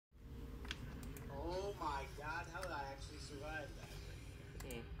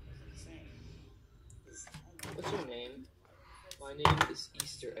My name is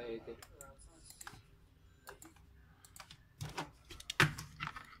Easter Egg.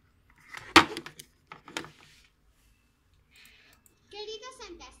 Querido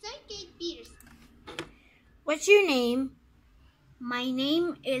Santa, soy Kate Pierce. What's your name? My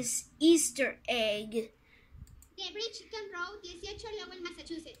name is Easter Egg. De Bridgeton Road, 18 Lowell,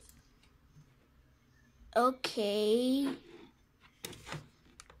 Massachusetts. Okay.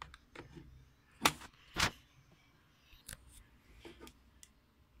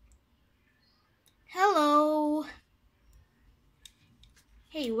 Hello.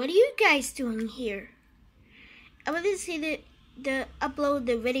 Hey, what are you guys doing here? I want to see the upload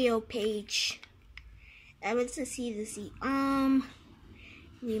the video page. I want to see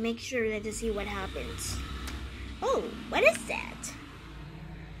we make sure that to see what happens. Oh, what is that?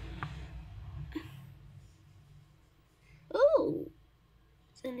 Oh,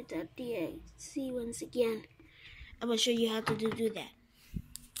 Sonic.Exe once again. I will show you how to do that.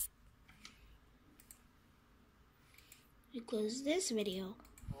 We close this video.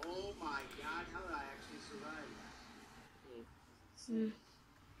 Oh my God! How did I actually survive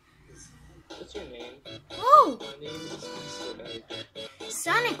that? What's your name? Oh, My name is Easter Egg.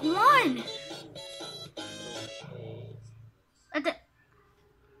 Sonic won.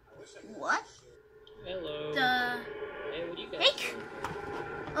 What? Hello. Hey, what do you guys Fake? doing?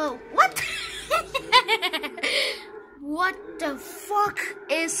 Oh, what? What the fuck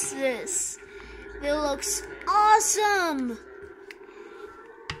is this? It looks awesome.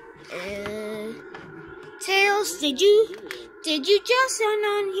 Tails, did you just turn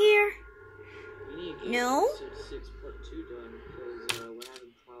on here? No.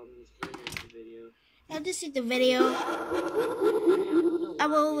 I have to see the video. I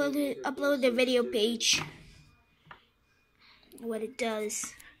will upload the video page. What it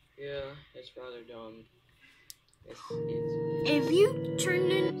does. Yeah, it's rather dumb. If you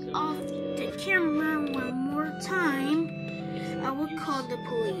turn it off the camera one more time, I will call the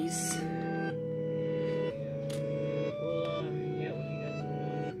police. Well, yeah, what do you guys want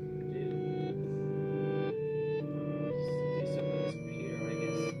to do? Do something on this computer, I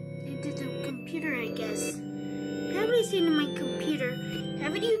guess. Into the computer, I guess. Haven't seen my computer.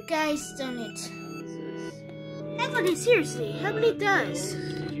 Haven't you guys done it? Haven't seriously? Haven't it does?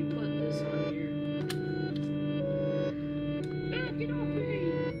 Did you put this on here? Get off me!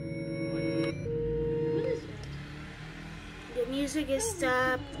 What is that? The music is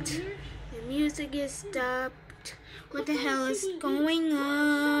stopped. The music is stopped. What the hell is going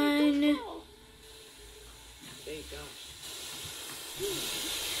on? Thank gosh.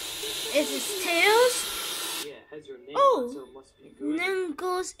 Is this Tails? Yeah, it has your name Oh, on, so it must be good.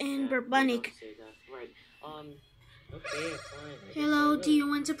 Knuckles and Barbonic. Say that. Right. Okay, fine. Hello, do you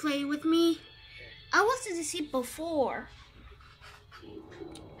want to play with me? I was to see before.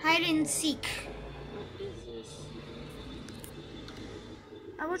 Hide and seek. What is this?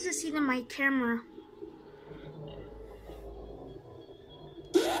 I want to see my camera.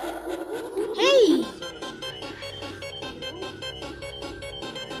 Hey!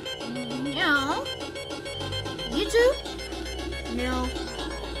 No. You too? No.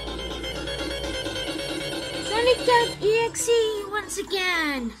 Sonic.Exe once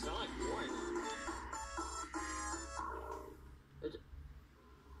again. Sonic won.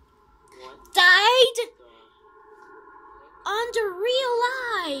 What? Died on the real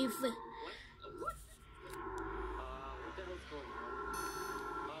life. What? What the hell's going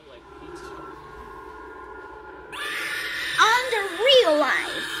on? Like pizza. On the real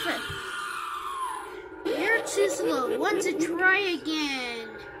life. You're too slow. Want to try again?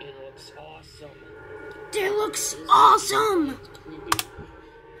 It looks awesome. It looks awesome. Creepy.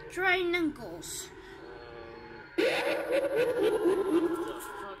 Try Knuckles.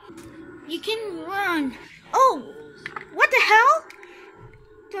 You can run. Oh, what the hell?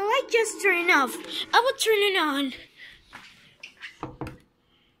 The light just turned off. I will turn it on.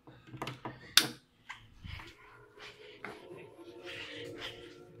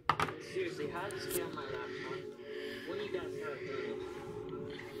 Seriously, how did this get on my laptop? What do you guys have?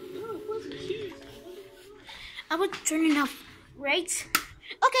 No, it wasn't you. I will turn it off, right?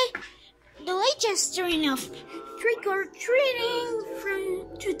 Okay, the light just turned off. Trick or treating from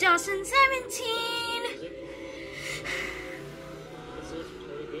 2017.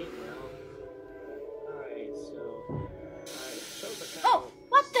 Oh,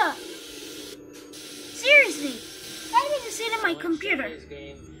 what the? Seriously, I didn't see it on my computer.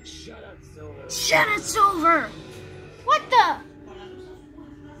 Shut it, Silver. What the?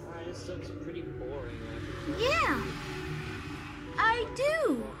 Alright, this looks pretty boring, actually. Yeah, I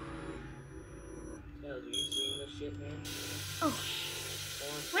do. Hell, do you see this shit, man? Oh,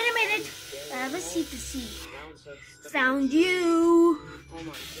 wait a minute. I have a seat to see. Found you. Oh my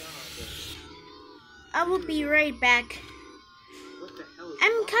god. I will be right back. What the hell is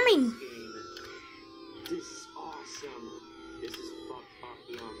I'm wrong coming. with this game? This is awesome. This is fucked up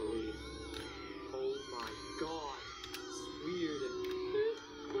beyond belief. Oh my god. It's weird.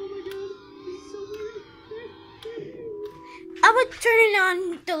 Oh my god. This is so weird. I would turn on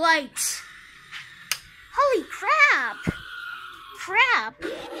the lights. Holy crap! Crap!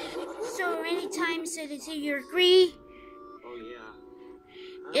 So many times that it's you agree. Oh yeah.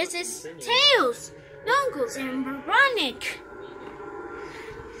 This is Tails, Knuckles, and Veronica.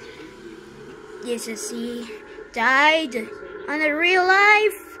 Yes, as he died on the real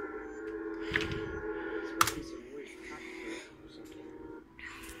life.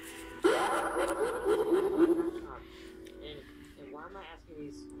 And why am I asking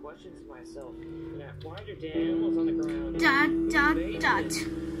these questions to myself? Why are there dead animals on the ground? Dot.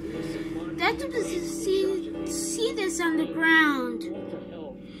 That doesn't see this on the ground.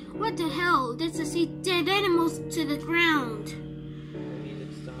 What the hell? That's to see dead animals to the ground. The music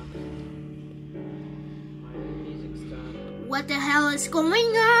stopped. Why did the music stop? What the hell is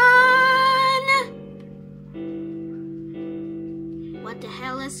going on? What the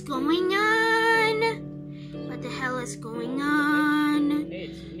hell is going on? What the hell is going on? Hey,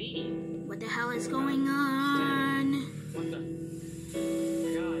 it's me. What the hell is going on? What the? Oh my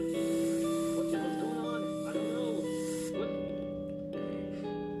god. What's going on? I don't know. What?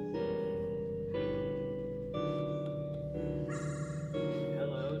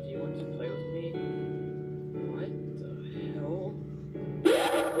 Hello, do you want to play with me? What the hell?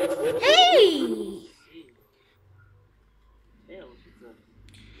 Hey! Tails, it's a...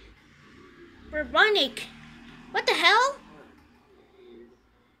 Veronica, what the hell?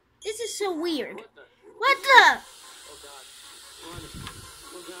 This is so weird. What the? Oh god. Run.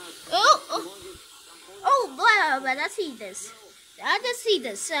 Oh god. Oh, blah, blah, let's see this. Let's see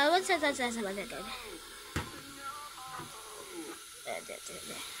this. What's that?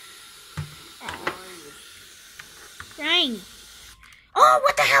 Crying. Oh,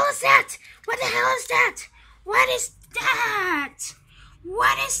 what the hell is that? What the hell is that? What is that?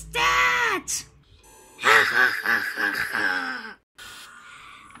 What is that? Ha ha ha ha ha.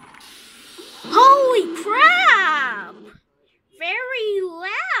 Holy crap! Very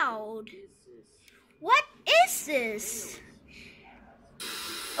loud. What is this?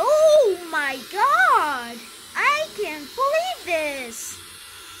 Oh my god! I can't believe this!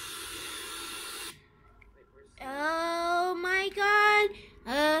 Oh my god!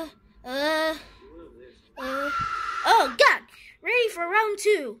 Oh god! Ready for round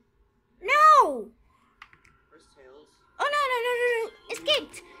 2. No! Where's Tails? Oh no!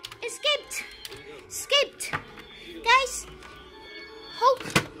 Escaped! Guys! Hold!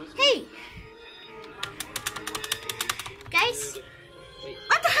 Hey! Guys!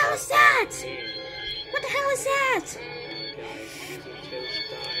 What the hell is that? What the hell is that? Tails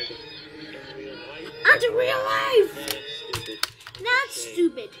died in real life. Under real life! That's stupid. Not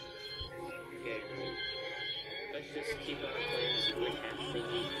stupid. Okay. Let's just keep on playing this weird hat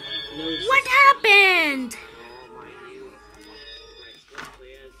thingy. No, What happened? Oh my you. Right,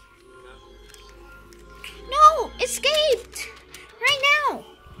 play as nothing. No! Escaped! Right now!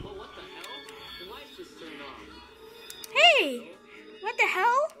 Oh, what the hell? The lights just turned off. Hey! What the hell?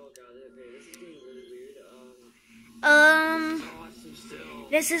 Oh god, okay, this is getting really weird. Awesome still.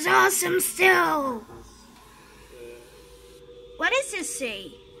 This is awesome still! Uh, What does this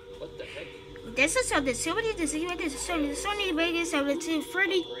say? what the heck? This is how the Sony Vegas of the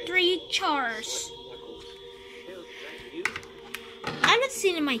 33 chars. Knuckles. Tails, is that you? I'm not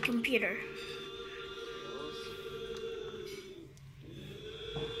seeing in my computer.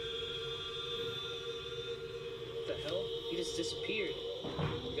 What the hell? He just disappeared.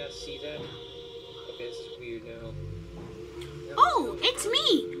 You guys see that? Okay, this is weird now. Oh, it's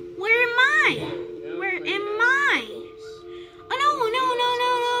me! Where am I? Where am I? Oh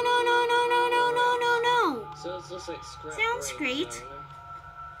no! So it looks like scrap. Sounds brains, great. kinda.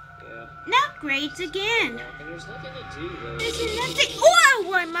 Yeah. Not great again. And there's nothing to do though. There's nothing.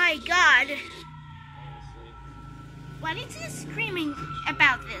 Oh my god! Honestly. What is he screaming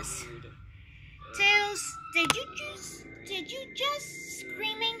about this? Weird. Tails, did you just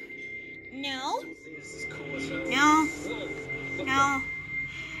screaming? No. I don't think this is cool as hell. No. Whoa, what No.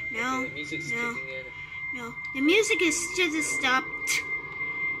 the- No. Okay, the music's No. kicking in. No. The music is just stopped.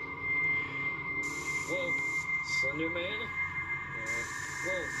 Whoa, Slender Man?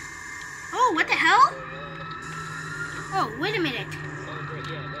 Whoa. Oh, what the hell? What's going on? Oh, wait a minute. Oh, great,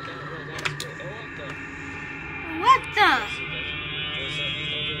 yeah, that's great. Oh, what the? What the? See that?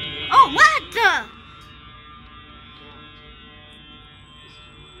 Oh, what the?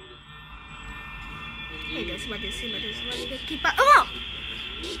 Hey, that's what this is. Keep up. Oh!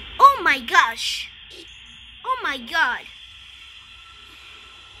 Oh my gosh! Oh my god!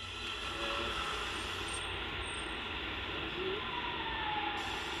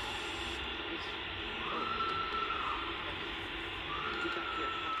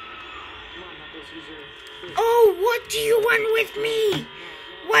 Oh, what do you want with me?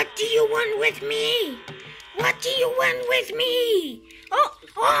 What do you want with me? What do you want with me?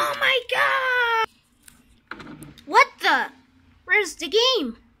 Oh my god! What the? Where's the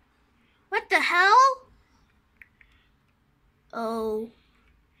game? What the hell? Oh.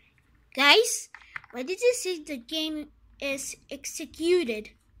 Guys, why did it say the game is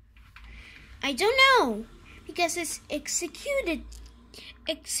executed? I don't know. Because it's execution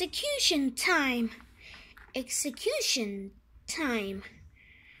time. Execution time.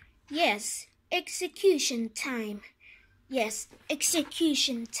 Yes, execution time. Yes,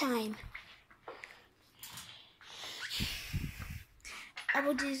 execution time. I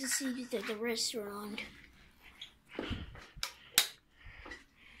will just see the restaurant.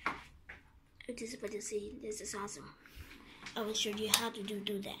 I just about to see. This is awesome. I will show you how to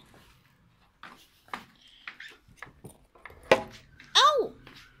do that. Oh!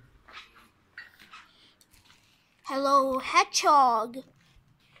 Hello, hedgehog.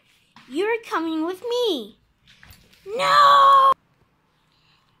 You're coming with me. No!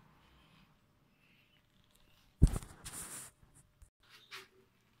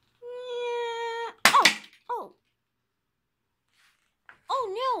 Oh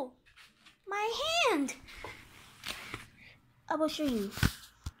no! My hand! I will show you.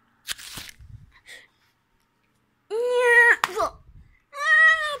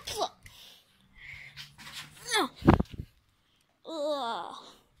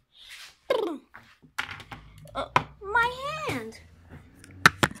 My hand!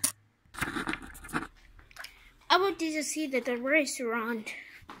 I want to see the restaurant.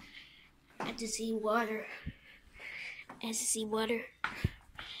 I have to see water. I have to see water.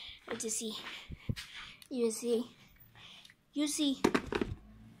 I have to see. You see.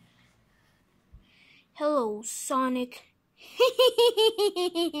 Hello, Sonic.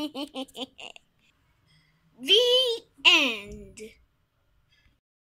 The end.